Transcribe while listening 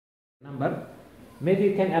number, maybe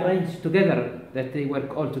you can arrange together that they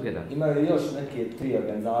work all together. Imaju još neke tri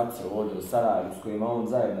organizacije ovdje u Sarajevu s kojima on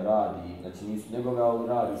zajedno radi, znači nisu njegova,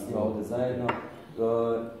 radi s njima ovdje zajedno.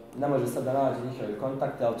 Ne može sad da nađe njihove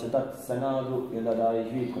kontakte, ali će dati Senadu i onda da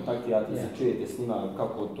ih vi kontaktirate, se čujete s njima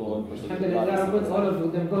kako to on pošto da radi. All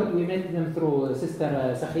of them good. We met them through sister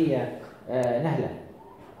Sakhia Nahla.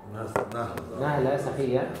 Nahla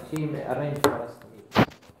Sakhia. She arranged for us.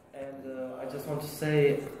 And I just want to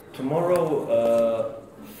say tomorrow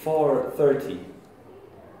 4:30.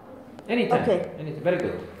 Anytime. Okay. Anytime. Very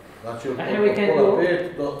good. Znači we can do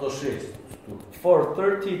 5 do 6.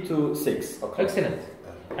 4:30 to 6 o'clock. Excellent.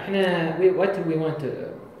 What we want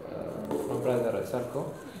from brother Sarko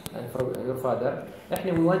and from your father,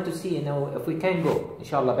 we want to see if we can go,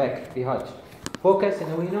 inshallah, back the Hajj. Focus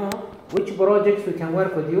and we know which projects we can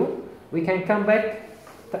work with you. We can come back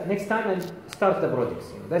next time and start the projects.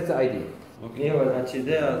 That's the idea. Njihova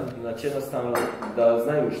ideja, jednostavno da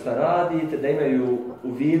znaju šta radite, da imaju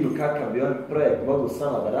u vidu kakav bi on projekt mogli s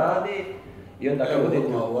vama da radi i onda kako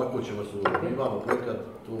budete... Ovako ćemo se uvijek, mi imamo projekat,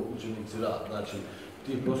 to učenici rad, znači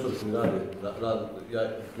ti profesori koji rade,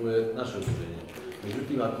 to je naše udruženje.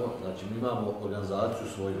 Međutim, znači mi imamo organizaciju,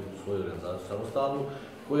 svoju organizaciju samostalnu,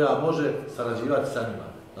 koja može sarađivati sa njima.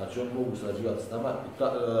 Znači oni mogu sarađivati s nama i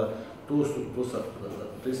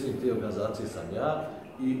predsjednik te organizacije sam ja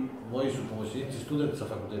i moji su pomoćnici studenti sa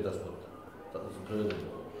fakulteta sporta.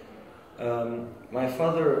 My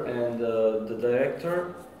father and the director,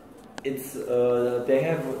 they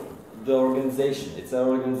have the organization. It's an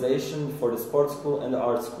organization for the sports school and the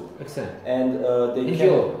art school. Excellent. And they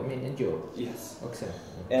NGO. Yes. Excellent.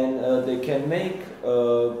 And they can make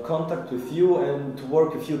contact with you and to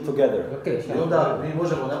work with you together. Okay. I onda mi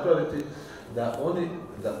možemo napraviti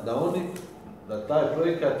da taj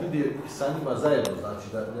projekat ide sa njima zajedno, znači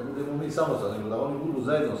da ne budemo mi samo nego da oni budu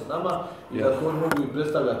zajedno s nama i da oni mogu i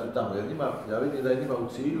predstavljati tamo. Jer ja vidim da je njima u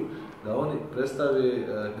cilju da oni predstave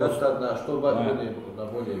Katar na što na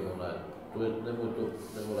bolje to je, ne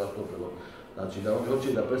mora to preložiti. Znači da oni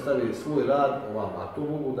hoće da predstave svoj rad ovamo, a to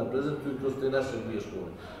mogu da prezentuju kroz te naše dvije škole.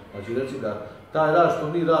 Znači reći da taj rad što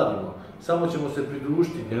mi radimo, samo ćemo se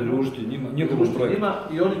pridružiti njima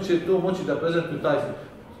i oni će to moći da prezentuju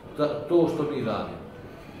to što mi radimo.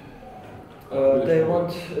 They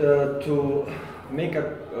want to make a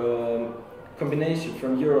combination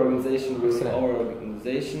from your organization with our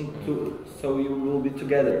organization, so you will be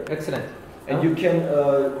together. Excellent. And you can,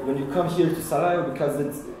 when you come here to Sarajevo, because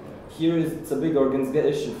it's a big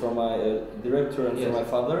organization from my director and from my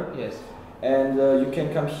father. Yes. And you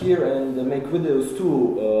can come here and make videos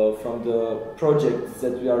too from the projects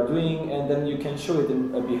that we are doing, and then you can show it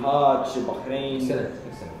in Bihar, Bahrain. Excellent.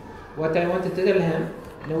 What I wanted to tell him,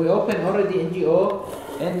 we opened already NGO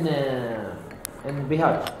in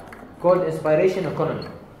Bihar called Inspiration Economy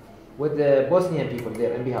with the Bosnian people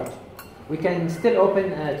there in Bihar. We can still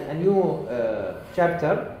open a new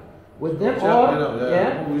chapter with them,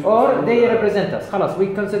 or they represent us. Khalas,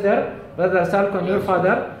 we consider Brother Salko and your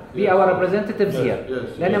father be our representatives here.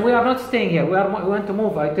 Then we are not staying here. We want to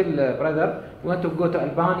move. I tell brother, we want to go to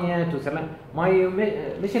Albania, to Salam. My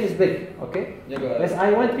mission is big, okay? Yes,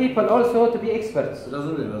 I want people also to be experts.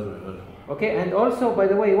 Okay, and also, by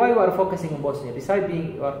the way, why we are focusing on Bosnia? Besides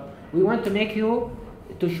being, we want to make you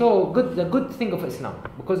to show the good thing of Islam,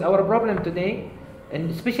 because our problem today, and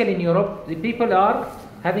especially in Europe, the people are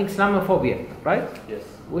having Islamophobia, right? Yes.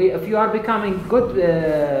 If you are becoming good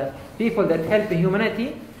people that help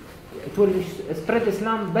humanity, it will spread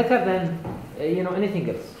Islam better than anything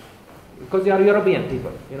else, because you are European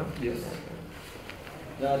people, Yes.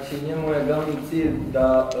 Znači njemu je glavni cilj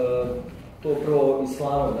da to prvo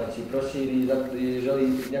islamu, znači proširi i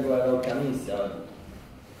želi njegova velika misija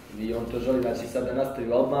i on to želi, znači sad da nastavi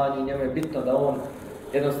u Albaniju. Njemu je bitno da on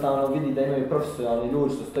jednostavno vidi da imaju profesionalni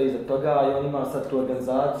ljudi što stoji iza toga i on ima sad tu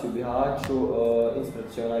organizaciju u Bihaću,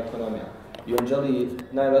 inspiraciona ekonomija. I on želi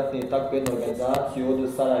najvjerojatnije takvu jednu organizaciju ovdje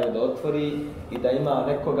u Sarajevu da otvori i da ima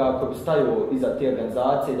nekoga ko bi stajao iza te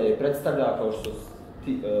organizacije, da je predstavlja kao što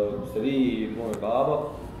ste vi i moj babo,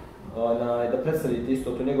 da predstavite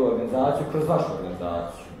isto tu njegovu organizaciju kroz vašu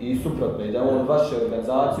organizaciju. I suprotno, i da on vašu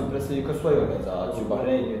organizaciju predstavi kroz svoju organizaciju,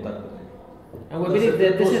 Bahreinu i tako da.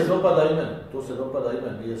 To se dopada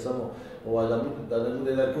imen, nije samo da ne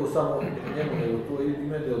bude da je to samo njemu, nego to i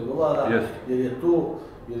meni odgovara, jer je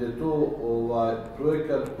to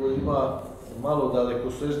projekat koji ima malo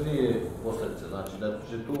dalekosežnije posljedice, znači da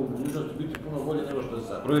će to u budućnosti biti puno bolje nego što je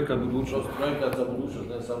sad. Projekat budućnost. Projekat za budućnost,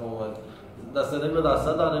 ne samo da se ne gleda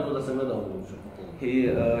sada, nego da se gleda u budućnosti.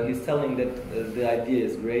 He's telling that the idea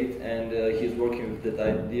is great and he's working with that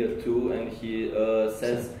idea too, and he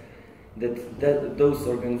says that those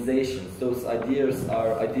organizations, those ideas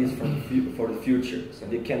are ideas for the future. So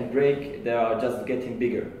they can break, they are just getting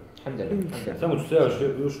bigger. Samo ću se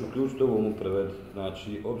još uključiti ovo mu prevediti.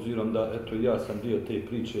 Znači, obzirom da, eto, ja sam dio te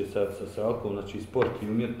priče sa alkoholom, znači sport i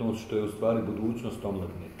umjetnost, što je u stvari budućnost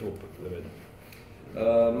omladine, to prevedem.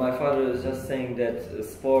 My father is just saying that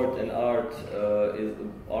sport and art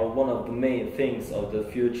are one of the main things of the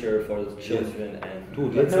future for the children. And tu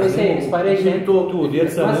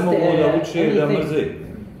djeca ne mogu da uče da mrze.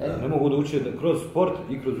 Ne mogu da uče kroz sport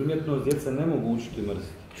i kroz umjetnost djeca ne mogu učiti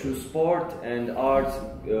mrziti. Through sport and art,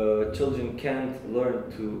 children can't learn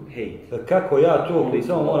to hate. Kako ja to,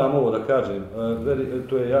 samo moram ovo da kažem,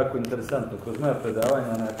 to je jako interesantno, kroz moja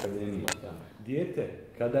predavanja na akademiji. Dijete,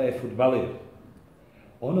 kada je fudbaler,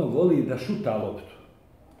 ono voli da šuta loptu.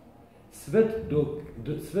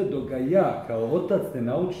 Sve dok ga ja kao otac ne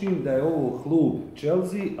naučim da je ovo klub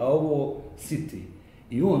Chelsea, a ovo City.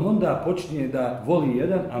 I on onda počinje da voli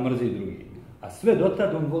jedan, a mrzi drugi. A sve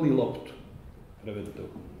dotad on voli loptu. Prevedi to.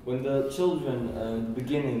 When the children in the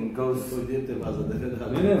beginning goes to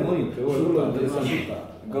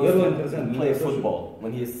play football,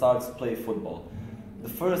 when he starts to play football, the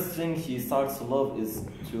first thing he starts to love is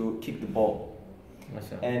to kick the ball.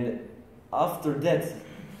 And after that,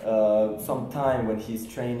 some time when he's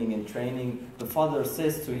training, the father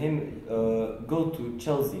says to him, go to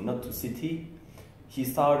Chelsea, not to City. He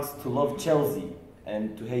starts to love Chelsea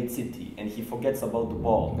and to hate City, and he forgets about the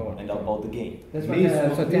ball and about the game. That's what same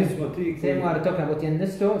we are talking about in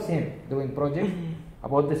Nesto, same doing project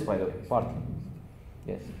about this, by the way, part.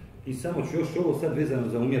 Yes. I samo ću još ovo sad vezano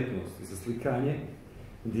za umjetnost, za slikanje.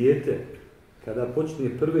 Dijete, kada počne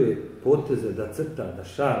prve poteze da crta, da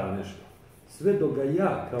šara nešto, sve dok ga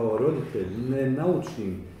ja kao roditelj ne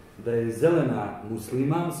naučim da je zelena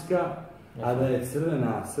muslimanska, a da je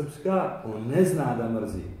crvena srpska, on ne zna da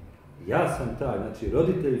mrzi. Ja sam taj, znači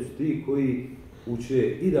roditelji su ti koji uče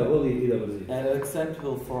i da voli i da mrzi. And an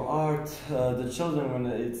example for art, the children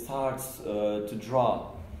when it starts to draw,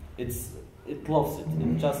 it loves it.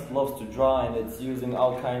 It just loves to draw, and it's using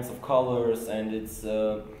all kinds of colors, and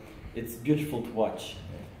it's beautiful to watch.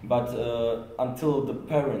 But until the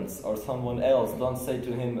parents or someone else don't say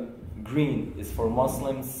to him, green is for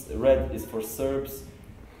Muslims, red is for Serbs,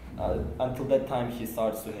 until that time he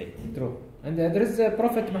starts to hate. True. And there is a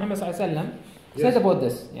Prophet Muhammad said about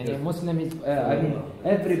this. Yani Muslim is, I mean,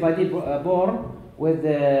 everybody born with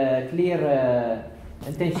clear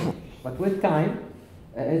intention. But with time,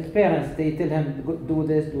 his parents, they tell him, do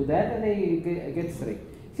this, do that, and he gets strict.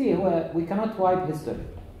 See, we cannot wipe history.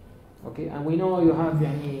 Okay, and we know you have,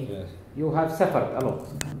 you have suffered a lot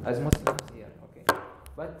as Muslims here. Okay,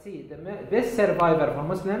 but see, the best survivor for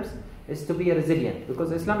Muslims is to be resilient,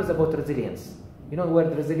 because Islam is about resilience. You know the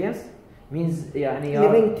word resilience means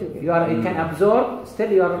you can absorb.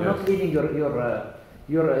 Still, you are not leaving your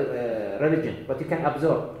religion, but you can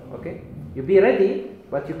absorb. Okay, you be ready,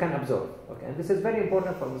 but you can absorb. Okay, and this is very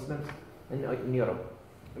important for Muslims in Europe.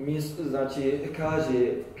 Znači,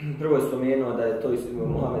 kaže, prvo je spomenuo da je to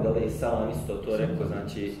Muhammed alejhi selam isto to rekao,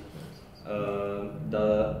 znači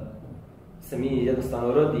da se mi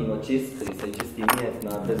jednostavno rodimo čisti i čisti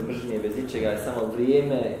nijet, bez mržnje, bez ničega, je samo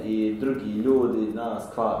vrijeme i drugi ljudi nas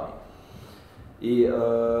kvari. I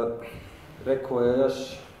rekao je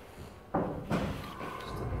još...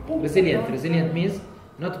 Resilient means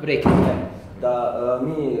not breaking down. Da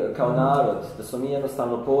mi kao narod, da smo mi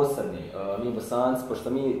jednostavno posebni, mi Bosanci, pošto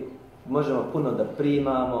mi možemo puno da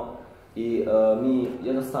primamo i mi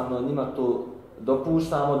jednostavno njima to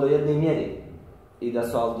dopuštamo do jedne mjere i da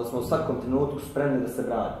smo u svakom trenutku spremni da se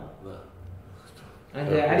branimo. And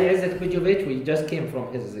Ali Izzat Kujovic, we just came from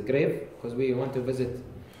his grave because we want to visit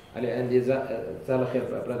Ali and his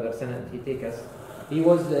brother Sanad, he take us. He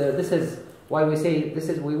was, this is why we say,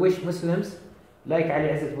 we wish Muslims like Ali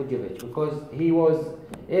Izzat Kujovic, because he was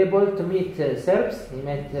able to meet Serbs, he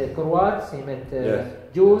met Croats, he met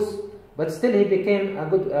Jews, but still he became a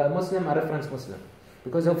good Muslim, a reference Muslim,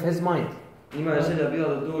 because of his mind. Njima je želja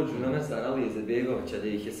bila da dođu na mezar Alije Izetbegovića, da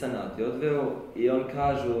ih je Senat odveo, i on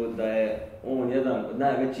kažu da je on jedan od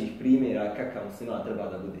najvećih primjera kakav muslima treba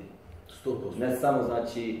da bude. 100%. Ne samo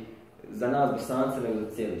znači za nas Bosance, nego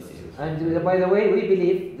za cijeli svijet. And by the way, we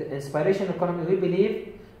believe, the inspiration economy, we believe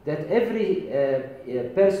that every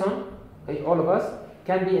person, all of us,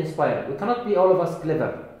 can be inspired. We cannot be all of us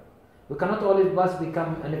clever. We cannot all of us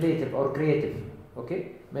become innovative or creative. Okay?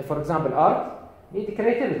 For example, art needs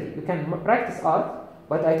creativity. You can practice art,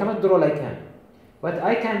 but I cannot draw like him. But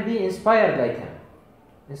I can be inspired like him.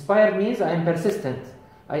 Inspired means I am persistent.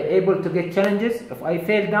 I am able to get challenges. If I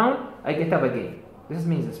fail down, I get up again. This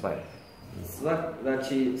means inspired.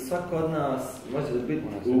 Znači, svako od nas može biti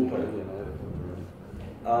uporan.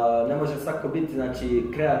 Ne može svako biti, znači,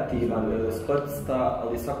 kreativan sportista,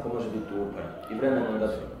 ali svako može biti uporan. I vremenom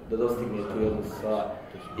da dostigne tu jednu stvar.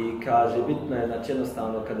 I kaže, bitno je, znači,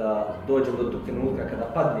 jednostavno kada dođemo do tog trenutka, kada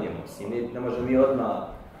padnemo, ne možemo mi odmah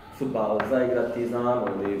fudbal zaigrati, znamo,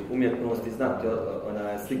 ili umjetnosti znati,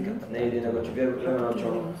 slikati, ne ide, nego vremenom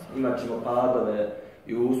imat ćemo padove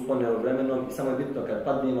i uspone vremenom i samo je bitno kad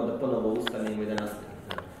padnemo da ponovo ustanemo i da nastavimo.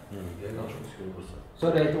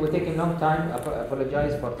 Sorry, it will take a long time. I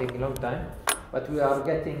apologize for taking a long time, but we are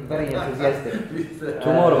getting very enthusiastic.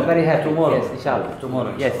 Tomorrow, very happy. Tomorrow. Yes, inshallah.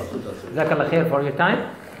 Tomorrow. Yes. Jazakallah khair for your time,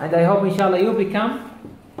 and I hope inshallah you become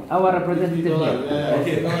our representative here.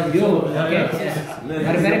 Okay. Okay. We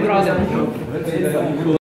are very proud of you.